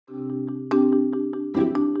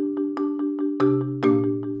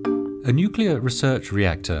A nuclear research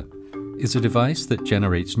reactor is a device that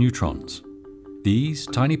generates neutrons. These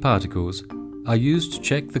tiny particles are used to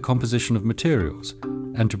check the composition of materials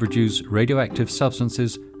and to produce radioactive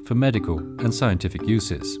substances for medical and scientific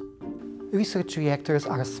uses. Research reactors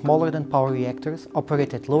are smaller than power reactors,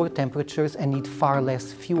 operate at lower temperatures and need far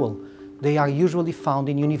less fuel. They are usually found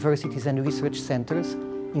in universities and research centers,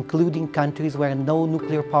 including countries where no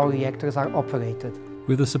nuclear power reactors are operated.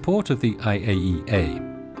 With the support of the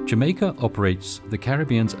IAEA, Jamaica operates the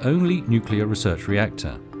Caribbean's only nuclear research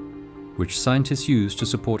reactor, which scientists use to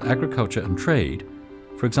support agriculture and trade,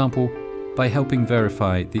 for example, by helping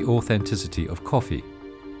verify the authenticity of coffee.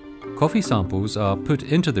 Coffee samples are put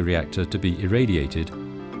into the reactor to be irradiated,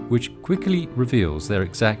 which quickly reveals their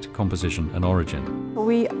exact composition and origin.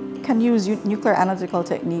 We can use nuclear analytical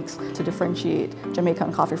techniques to differentiate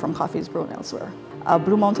Jamaican coffee from coffees grown elsewhere.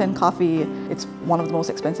 Blue Mountain coffee, it's one of the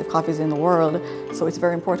most expensive coffees in the world, so it's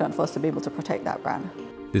very important for us to be able to protect that brand.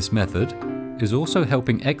 This method is also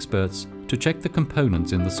helping experts to check the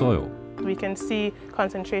components in the soil. We can see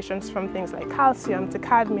concentrations from things like calcium to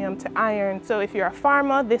cadmium to iron. So if you're a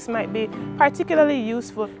farmer, this might be particularly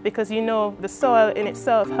useful because you know the soil in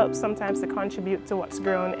itself helps sometimes to contribute to what's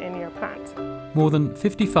grown in your plant. More than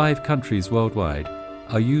 55 countries worldwide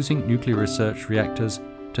are using nuclear research reactors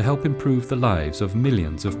to help improve the lives of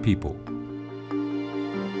millions of people.